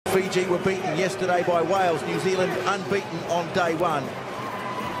Fiji were beaten yesterday by Wales. New Zealand unbeaten on day one.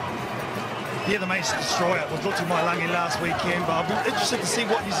 Yeah, the mate's destroyer was looking my lungy last weekend, but I've been interested to see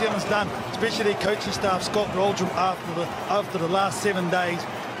what New Zealand's done, especially their coaching staff, Scott Roldrum, after the last 7 days.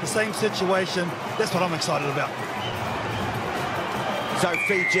 The same situation. That's what I'm excited about. So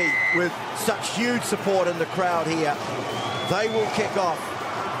Fiji, with such huge support in the crowd here, they will kick off.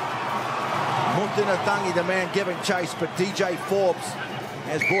 Mutinatangi, the man giving chase, but DJ Forbes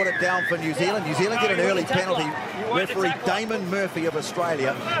has brought it down for New Zealand. New Zealand get an early penalty. Referee Damon Murphy of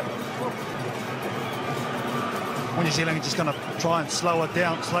Australia. When New Zealand are just going to try and slow it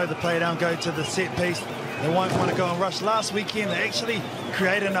down, slow the play down, go to the set piece. They won't want to go and rush. Last weekend, they actually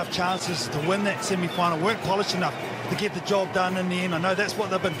created enough chances to win that semi-final, weren't polished enough to get the job done in the end. I know that's what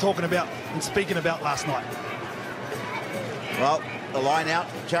they've been talking about and speaking about last night. Well, the line out,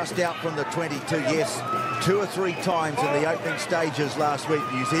 just out from the 22, yes. 2 or 3 times in the opening stages last week,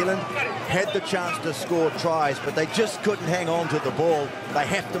 New Zealand had the chance to score tries, but they just couldn't hang on to the ball. They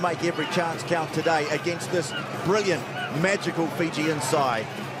have to make every chance count today against this brilliant, magical Fijian side.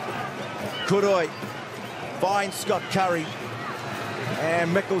 Kuroi finds Scott Curry,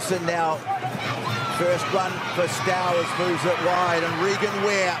 and Mickelson now. First run for Stowers, moves it wide, and Regan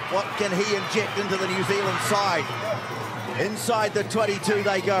Ware, what can he inject into the New Zealand side? Inside the 22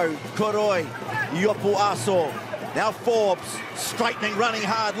 they go. Kuroi, Yopu Aso. Now Forbes, straightening, running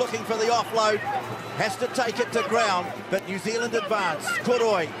hard, looking for the offload. Has to take it to ground, but New Zealand advance.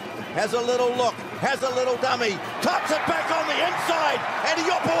 Kuroi has a little look, has a little dummy, cuts it back on the inside, and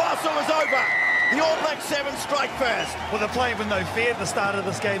Yopu Aso is over. The All Black 7 strike first. Well, they're playing with no fear at the start of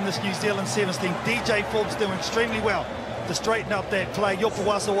this game, this New Zealand Sevens team. DJ Forbes doing extremely well to straighten up that play. Yopu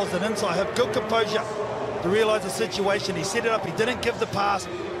Aso was an inside, have good composure to realise the situation. He set it up, he didn't give the pass,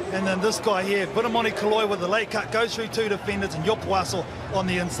 and then this guy here, Vinamoni Kaloi with the late cut, goes through 2 defenders, and Yopu Aso on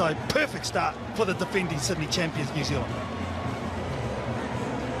the inside. Perfect start for the defending Sydney champions, New Zealand.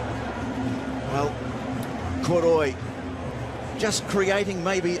 Well, Kuroi just creating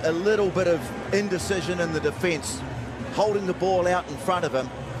maybe a little bit of indecision in the defence, holding the ball out in front of him,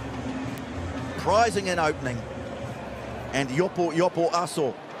 prizing an opening, and Yopu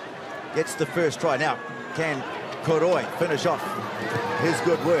Aso gets the first try. Now, can Kuroi finish off his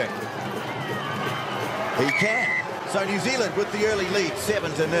good work? He can. So New Zealand with the early lead,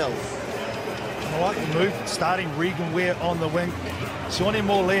 7-0. I like the move, starting Regan Ware on the wing. Sione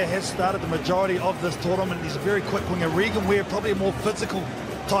Mo'olea has started the majority of this tournament. He's a very quick winger. Regan Ware, probably a more physical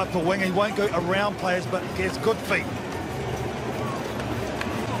type of winger. He won't go around players, but he has good feet.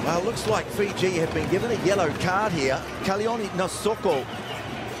 Well, it looks like Fiji have been given a yellow card here. Kalioni Nasoko.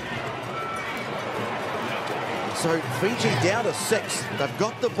 So Fiji down to 6. They've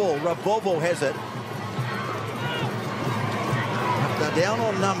got the ball. Rabovo has it. They're down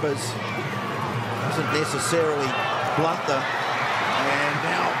on numbers. Doesn't necessarily blunt them. And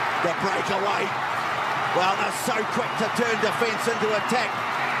now the breakaway. Well, they're so quick to turn defence into attack.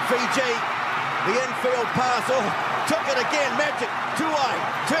 Fiji, the infield pass. Oh, took it again. Magic. Tuai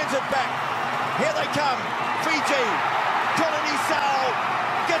turns it back. Here they come. Fiji. Colony Sal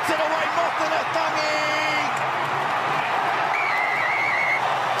gets it away. Motinatangi.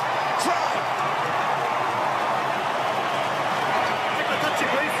 Try.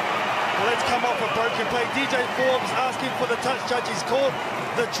 Well, let's come off a broken play. DJ Forbes asking for the touch. Judges called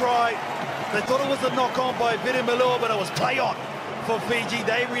the try. They thought it was a knock-on by Vidi Malua, but it was play on for Fiji.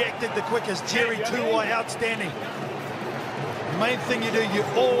 They reacted the quickest. Jerry Tuai, outstanding. The main thing you do, you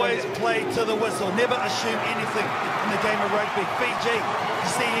always play to the whistle. Never assume anything in the game of rugby. Fiji, you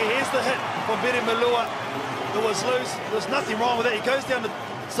see here, here's the hit from Vidi Malua. It was loose. There's nothing wrong with it. He goes down the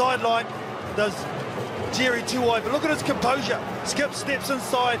sideline, does Jerry Tuai, but look at his composure. Skip steps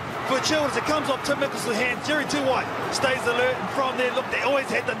inside for Childers. It comes off Tim Mickelson's hand. Jerry Tuai stays alert, and from there, look, they always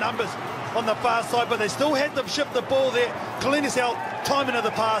had the numbers on the far side, but they still had to shift the ball there. Kalinis out, timing of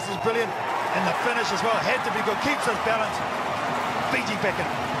the pass is brilliant, and the finish as well had to be good. Keeps his balance. Fiji back in.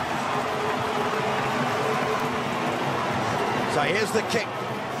 So here's the kick.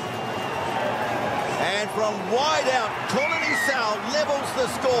 And from wide out, Colony Sal levels the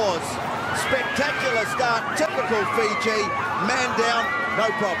scores. Spectacular start, typical Fiji. Man down,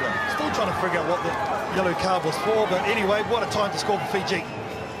 no problem. Still trying to figure out what the yellow card was for, but anyway, what a time to score for Fiji.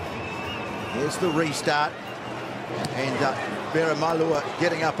 Here's the restart. And Vera Malua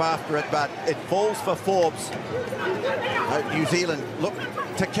getting up after it, but it falls for Forbes. New Zealand look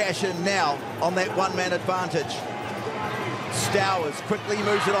to cash in now on that one-man advantage. Stowers quickly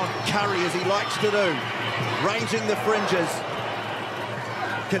moves it on. Curry, as he likes to do, ranging the fringes.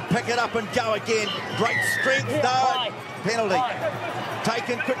 Can pick it up and go again. Great strength, no. Penalty.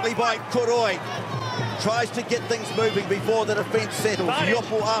 Taken quickly by Kuroi. Tries to get things moving before the defence settles.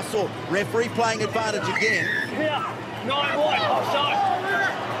 Yopo Aso, referee playing advantage again.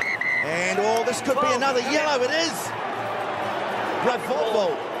 And this could be another yellow. It is.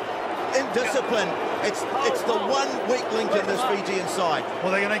 Bravovo, indiscipline. It's the one weak link in this Fijian side.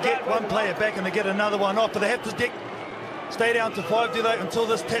 Well, they're going to get one player back and they get another one off, but they have to stay down to 5, do they, until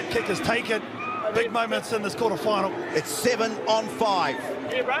this tap kick is taken. Big moments in this quarterfinal. It's 7 on 5.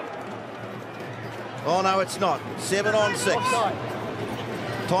 Yeah, bro. Oh, no, it's not. 7 on 6. Offside.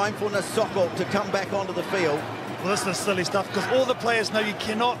 Time for Nasoko to come back onto the field. Well, this is silly stuff because all the players know you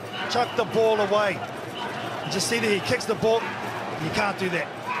cannot chuck the ball away. You just see that he kicks the ball. You can't do that.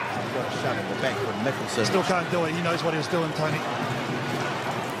 He's got a shot at the back from Mickelson. Still can't do it. He knows what he was doing, Tony.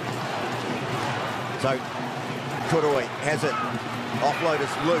 So, Kuroi has it. Offload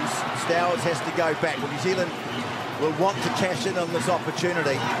is loose. Stowers has to go back. Well, New Zealand will want to cash in on this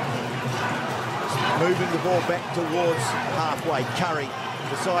opportunity. Moving the ball back towards halfway. Curry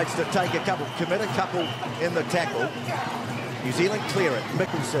decides to take a couple, commit a couple in the tackle. New Zealand clear it.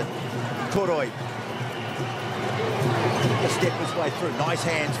 Mickelson, Kuroi. A step his way through. Nice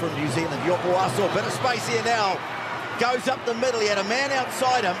hands from New Zealand. Yopo Aso, bit of space here now. Goes up the middle. He had a man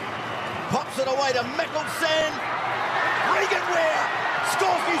outside him. Pops it away to Mickelson. Regan Ware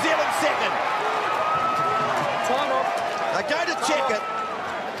scores New Zealand second. Time off. They're going to check it.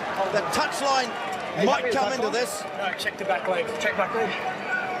 The touchline might come into this. No, check the back leg. Check back leg.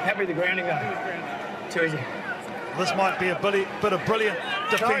 Happy the grounding though. Too easy. This might be a bit of brilliant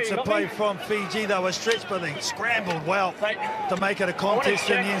defensive play from Fiji. They were stretched, but they scrambled well to make it a contest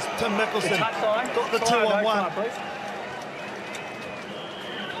in the end. Tim Mickelson got the 2-on-1.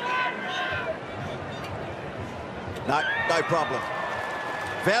 No problem.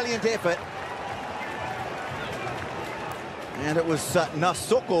 Valiant effort. And it was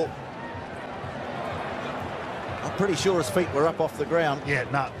Nasoko. I'm pretty sure his feet were up off the ground. Yeah,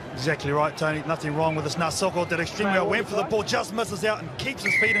 no, exactly right, Tony. Nothing wrong with this. Nasoko did extremely well. Went for the ball, just misses out and keeps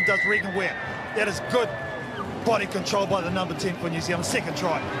his feet and does Regan Ware. That is good body control by the number 10 for New Zealand. Second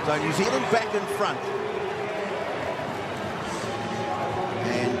try. So New Zealand back in front.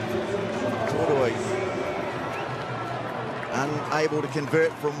 And Koroi unable to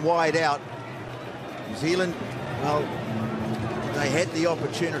convert from wide out. New Zealand, well, they had the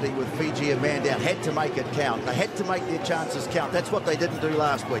opportunity with Fiji a man down, had to make it count. They had to make their chances count. That's what they didn't do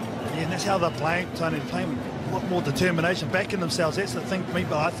last week. Yeah, and that's how they're playing, Tony. They're playing with a lot more determination, backing themselves. That's the thing for me,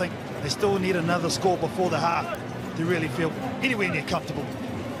 but I think they still need another score before the half to really feel anywhere near comfortable.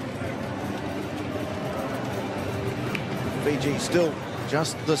 Fiji still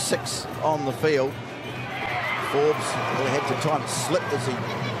just the 6 on the field. Forbes had to time slip as he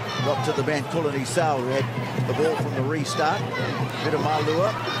got to the man Kulani Sal, who had the ball from the restart.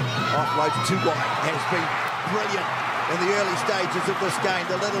 Vitamalua offloads too wide. Has been brilliant in the early stages of this game.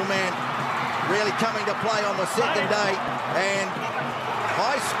 The little man really coming to play on the second day. And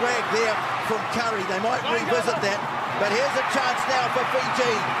high scrag there from Curry. They might revisit that. But here's a chance now for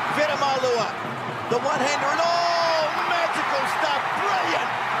Fiji. Vitamalua, the one-hander, and magical stuff.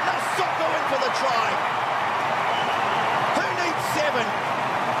 Brilliant. Nasoko in for the try. 7.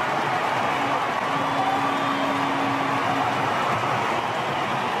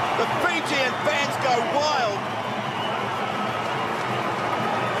 The Fijian fans go wild.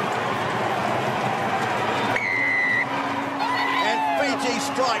 And Fiji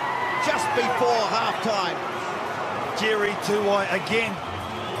strike just before halftime. Jerry Tuwai again,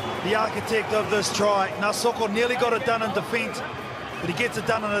 the architect of this try. Nasoko nearly got it done in defence, but he gets it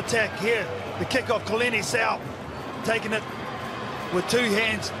done in attack here. The kickoff, Kuleni Sal taking it with 2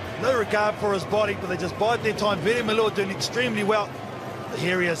 hands, no regard for his body, but they just bide their time. Vere Malua doing extremely well. But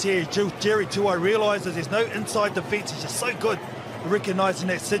here he is here. Jerry Tuwai realises there's no inside defence. He's just so good at recognising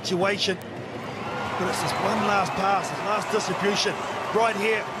that situation. But it's this one last pass, his last distribution, right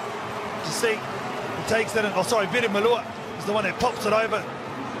here. You see, he takes it in. Oh, sorry, Vere Malua is the one that pops it over.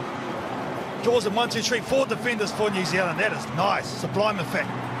 Draws in 1, 2, 3, 4 defenders for New Zealand. That is nice, sublime effect.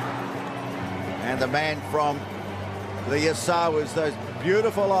 And the man from the Yasawas, those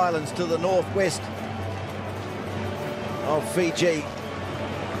beautiful islands to the northwest of Fiji.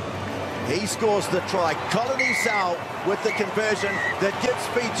 He scores the try. Kulani Sal with the conversion that gives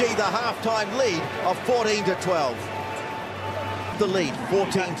Fiji the halftime lead of 14-12. The lead,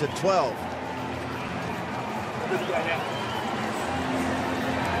 14-12.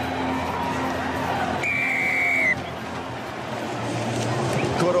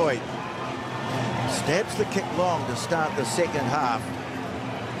 Kuroi stabs the kick long to start the second half.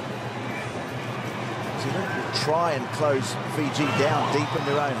 try and close Fiji down deep in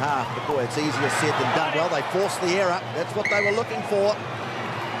their own half. But boy, it's easier said than done. Well, they forced the error. That's what they were looking for.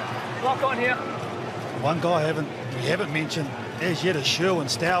 Lock on here. One guy we haven't mentioned as yet is Sherwin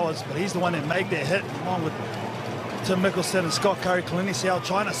Stowers, but he's the one that made that hit, along with Tim Mickelson and Scott Curry. Kalini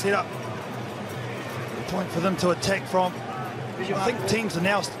trying to set up a point for them to attack from. I think teams are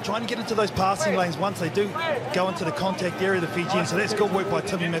now trying to get into those passing lanes once they do go into the contact area of the Fijians. So that's good work by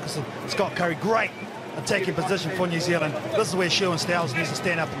Timmy Mickelson, Scott Curry. Great attacking position for New Zealand. This is where Sherwin Stowers needs to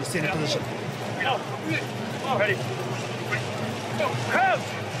stand up in the centre position. Ready.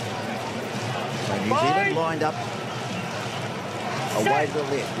 So New Zealand lined up away to the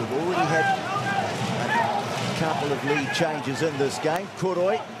left. We've already had a couple of lead changes in this game.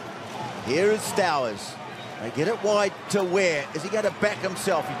 Kuroi. Here is Stowers. They get it wide to Ware. Is he going to back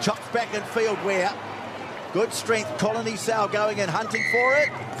himself? He chops back in field. Ware. Good strength. Colony Sal going and hunting for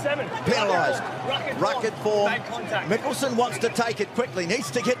it. 7. Penalised. Rucket form. Contact. Mickelson wants to take it quickly. Needs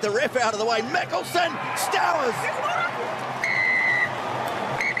to get the ref out of the way. Mickelson. Stowers.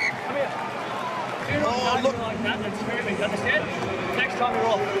 Come here. Oh, look. Like that, that's moving. You understand? Next time you're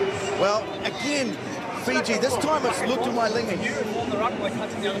off. Well, again, Fiji, this time it's looked to my linging. You inform the ruck by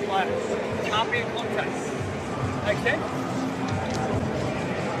touching the other player. Can't be in contact. Make sense?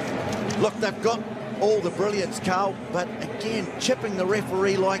 Look, they've got all the brilliance, Carl, but again, chipping the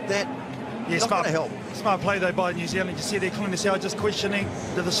referee like that, not going to help. Smart play, though, by New Zealand. You see there, Kalini just questioning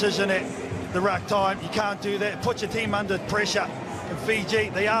the decision at the ruck time. You can't do that. Put your team under pressure. And Fiji,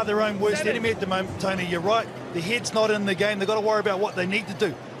 they are their own worst enemy at the moment, Tony. You're right. The head's not in the game. They've got to worry about what they need to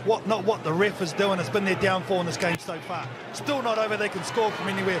do. Not what the ref is doing. It's been their downfall in this game so far. Still not over. They can score from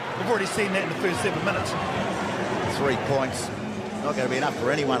anywhere. We've already seen that in the first 7 minutes. 3 points. Not going to be enough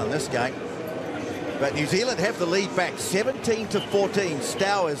for anyone in this game. But New Zealand have the lead back, 17-14.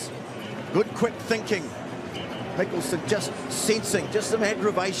 Stowers, good quick thinking. Mickelson just sensing just some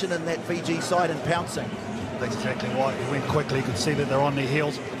aggravation in that Fiji side and pouncing. That's exactly right. He went quickly. You could see that they're on their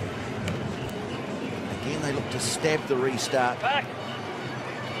heels. Again, they look to stab the restart. Back.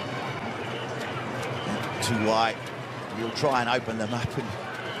 Too wide. He'll try and open them up, and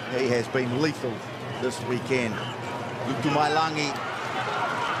he has been lethal this weekend. Ukumailangi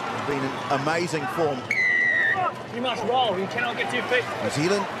been in amazing form. You must roll. You cannot get to your feet. New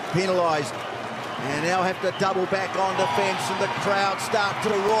Zealand penalised, and now have to double back on defence, and the crowd start to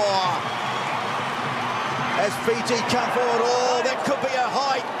roar as Fiji come forward. Oh, that could be a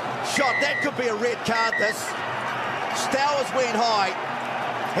high shot. That could be a red card, this. Stowers went high.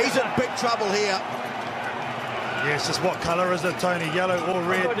 He's in big trouble here. Yeah, it's just what colour is it, Tony? Yellow or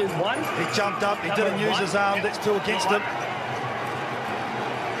red? He jumped up. He didn't use his arm. That's two against him.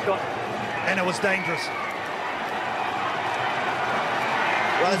 And it was dangerous.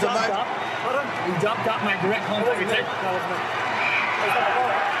 Well, there's a moment. He jumped up, made direct contact with it.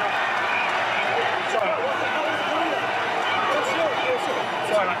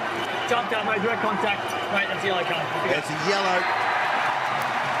 Sorry, mate. Jumped out, made direct contact. Mate, that's a yellow card. That's a yellow.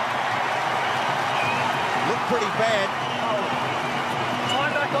 Looked pretty bad.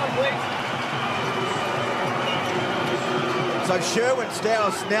 Time back on, please. So Sherwin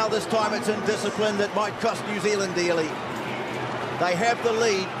Stowers, now this time it's indiscipline that might cost New Zealand dearly. They have the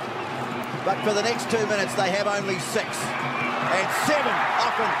lead, but for the next 2 minutes they have only 6. And 7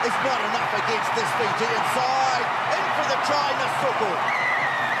 often is not enough against this Fijian side. In for the try, Nasuku.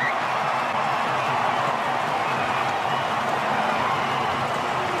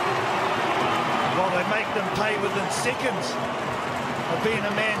 Well, they make them pay within seconds of being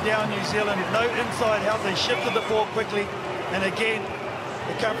a man down, New Zealand. No inside help. They shifted the ball quickly. And again,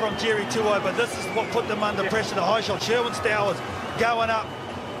 it come from Jerry Tuai, but this is what put them under pressure. The high shot. Sherwin Stowers going up.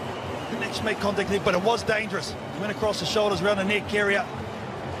 Didn't actually make contact there, but it was dangerous. Went across the shoulders, around the neck area.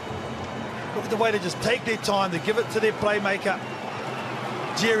 Look at the way they just take their time. They give it to their playmaker.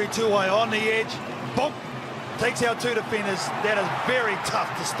 Jerry Tuai on the edge. Boom! Takes out 2 defenders. That is very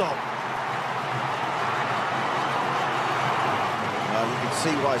tough to stop. You can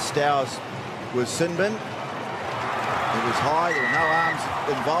see why Stowers was sin bin. It was high, there were no arms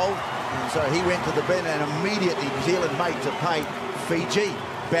involved, and so he went to the bin, and immediately New Zealand made to pay. Fiji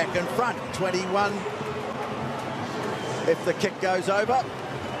back in front, 21. If the kick goes over,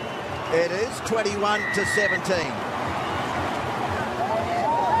 it is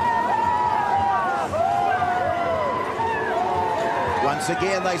 21-17. Once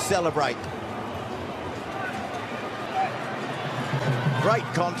again, they celebrate. Great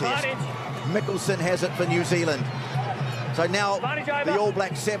contest. Mickelson has it for New Zealand. So now the All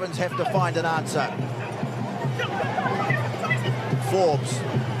Black Sevens have to find an answer. Forbes.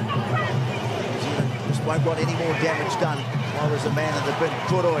 New Zealand just won't want any more damage done while there's a man in the bin.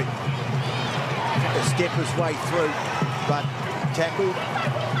 Kuroi to step his way through, but tackled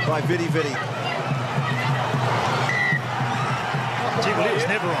by Vidi. Gee, well, he was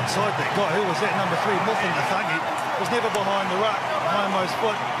never onside, that guy. Who was that, number 3? Muthan Nathangi was never behind the ruck, hindmost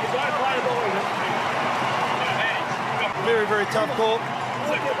foot. Very, very tough call.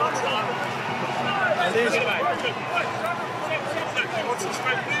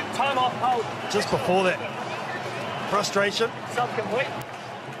 Time off, hold. Just before that, frustration. Sub-complete.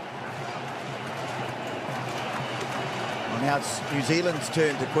 Now it's New Zealand's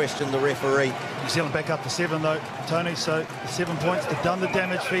turn to question the referee. New Zealand back up to 7 though, Tony, so 7 points. They've done the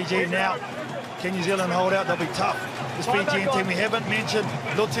damage, Fiji. Now, can New Zealand hold out? They'll be tough. This Fijian team, we haven't mentioned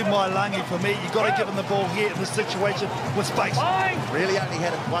Lutu Mailangi for me. You've got to give him the ball here in this situation with space. Really only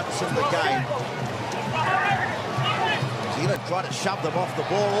had it once in the game. New Zealand tried to shove them off the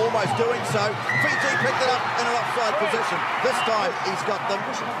ball, almost doing so. Fiji picked it up in an offside position. This time he's got them.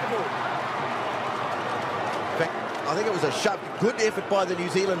 In fact, I think it was a shove. Good effort by the New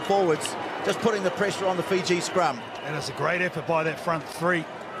Zealand forwards, just putting the pressure on the Fiji scrum. And it's a great effort by that front 3.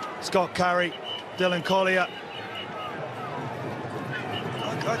 Scott Curry, Dylan Collier.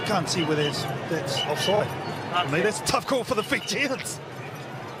 I can't see where that's offside. I mean, that's a tough call for the Fijians.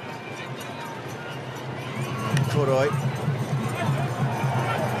 Kuroi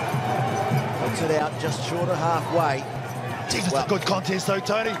puts it out just short of halfway. Jeez, it's a good contest though,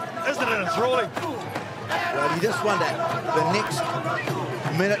 Tony. Isn't it enthralling? Well, you just wonder, the next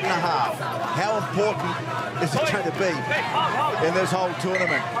minute and a half, how important is it going to be in this whole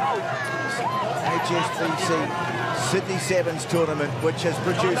tournament? HSBC Sydney Sevens tournament, which has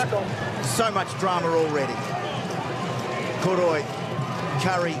produced so much drama already. Kuroi,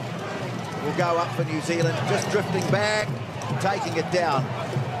 Curry will go up for New Zealand, just drifting back, taking it down.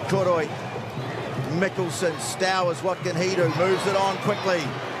 Kuroi, Mickelson, Stowers, what can he do? Moves it on quickly.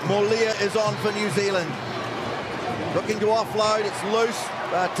 Molia is on for New Zealand. Looking to offload, it's loose,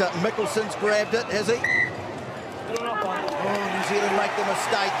 but Mickelson's grabbed it, has he? Oh, New Zealand make the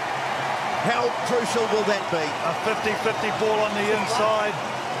mistake. How crucial will that be? A 50-50 ball on the inside.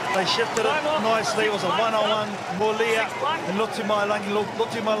 They shifted it nicely. It was a one-on-one. Molia and Lutu Mailangi.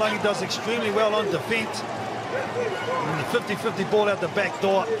 Lutu Mailangi does extremely well on defence. And the 50-50 ball out the back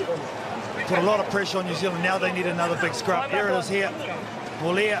door put a lot of pressure on New Zealand. Now they need another big scrum. Here it is here.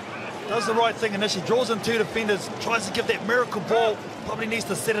 Molia does the right thing initially, draws in 2 defenders, tries to give that miracle ball, probably needs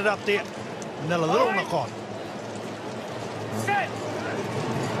to set it up there. And then a little knock on. Set.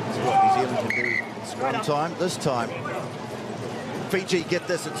 That's what New Zealand can do in scrum time. This time, Fiji get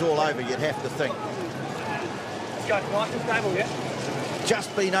this, it's all over, you'd have to think. Let's go, nice and stable, yeah?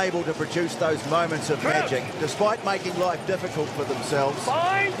 Just been able to produce those moments of magic, despite making life difficult for themselves.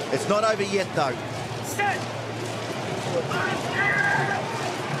 Fine. It's not over yet, though. Set.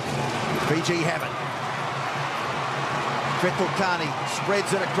 Fiji have it. Fetukani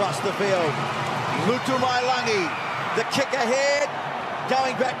spreads it across the field. Lutu Mailangi, the kick ahead.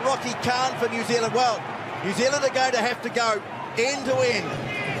 Going back, Rocky Khan for New Zealand. Well, New Zealand are going to have to go end to end.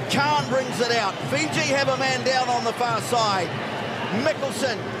 Khan brings it out. Fiji have a man down on the far side.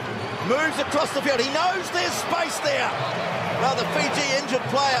 Mickelson moves across the field. He knows there's space there. Well, the Fiji injured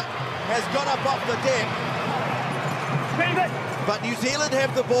player has got up off the deck. But New Zealand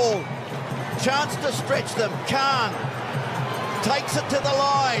have the ball. Chance to stretch them. Khan takes it to the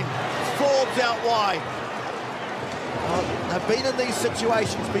line. Forbes out wide. They've been in these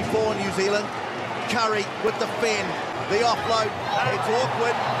situations before, New Zealand. Curry with the fin. The offload. It's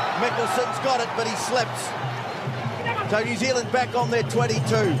awkward. Mickelson's got it, but he slips. So New Zealand back on their 22.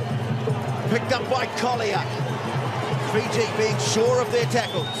 Picked up by Collier. Fiji being sure of their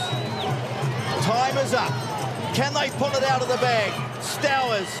tackles. Time is up. Can they pull it out of the bag?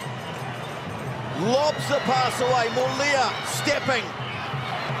 Stowers lobs the pass away. Molia stepping.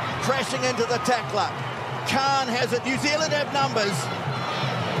 Crashing into the tackler. Khan has it. New Zealand have numbers.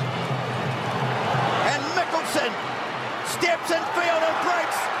 And Mickelson steps in field and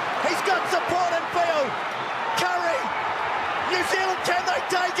breaks. He's got support in field. Curry. New Zealand, can they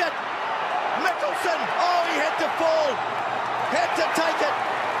take it? Mickelson. Oh, he had to fall. Had to take it.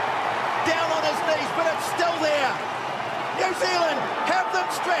 Down on his knees, but it's still there. New Zealand have them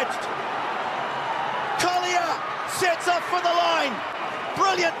stretched. Collier sets up for the line.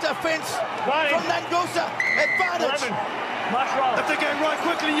 Brilliant defence from Nangusa. Advantage. If they go right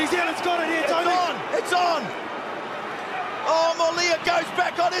quickly, New Zealand's got it here, Tony. It's on. It's on. Oh, Molia goes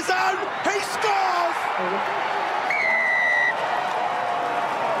back on his own. He scores.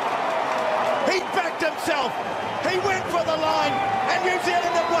 He backed himself. He went for the line, and New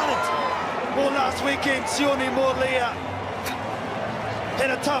Zealand have won it. Well, last weekend, Sione Molia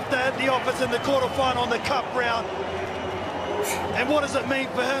had a tough day at the office in the quarterfinal in the cup round. And what does it mean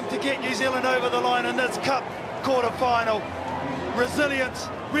for him to get New Zealand over the line in this cup quarterfinal? Resilience,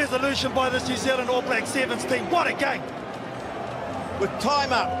 resolution by this New Zealand All Black Sevens team. What a game! With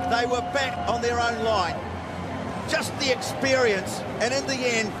time up, they were back on their own line. Just the experience, and in the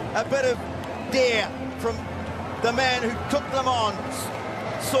end, a bit of dare from the man who took them on.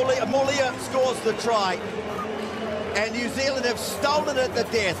 Molia scores the try, and New Zealand have stolen it to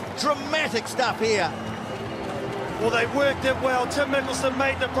death. Dramatic stuff here. Well, they worked it well. Tim Mickelson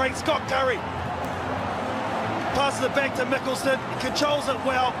made the break. Scott Curry passes it back to Mickelson. He controls it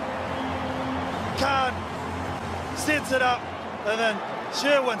well. Khan sets it up, and then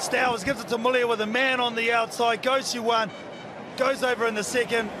Sherwin Stowers gives it to Molia with a man on the outside. Goes to one, goes over in the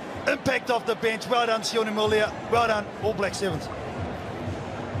second. Impact off the bench. Well done, Sione Molia. Well done, All Black Sevens.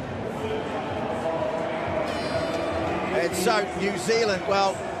 And so New Zealand,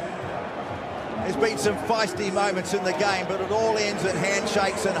 well, there's been some feisty moments in the game, but it all ends in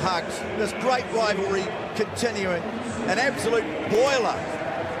handshakes and hugs. This great rivalry continuing, an absolute boiler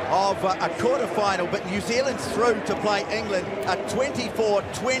of a quarter-final, but New Zealand's through to play England, a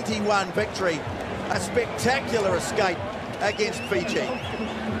 24-21 victory, a spectacular escape against Fiji.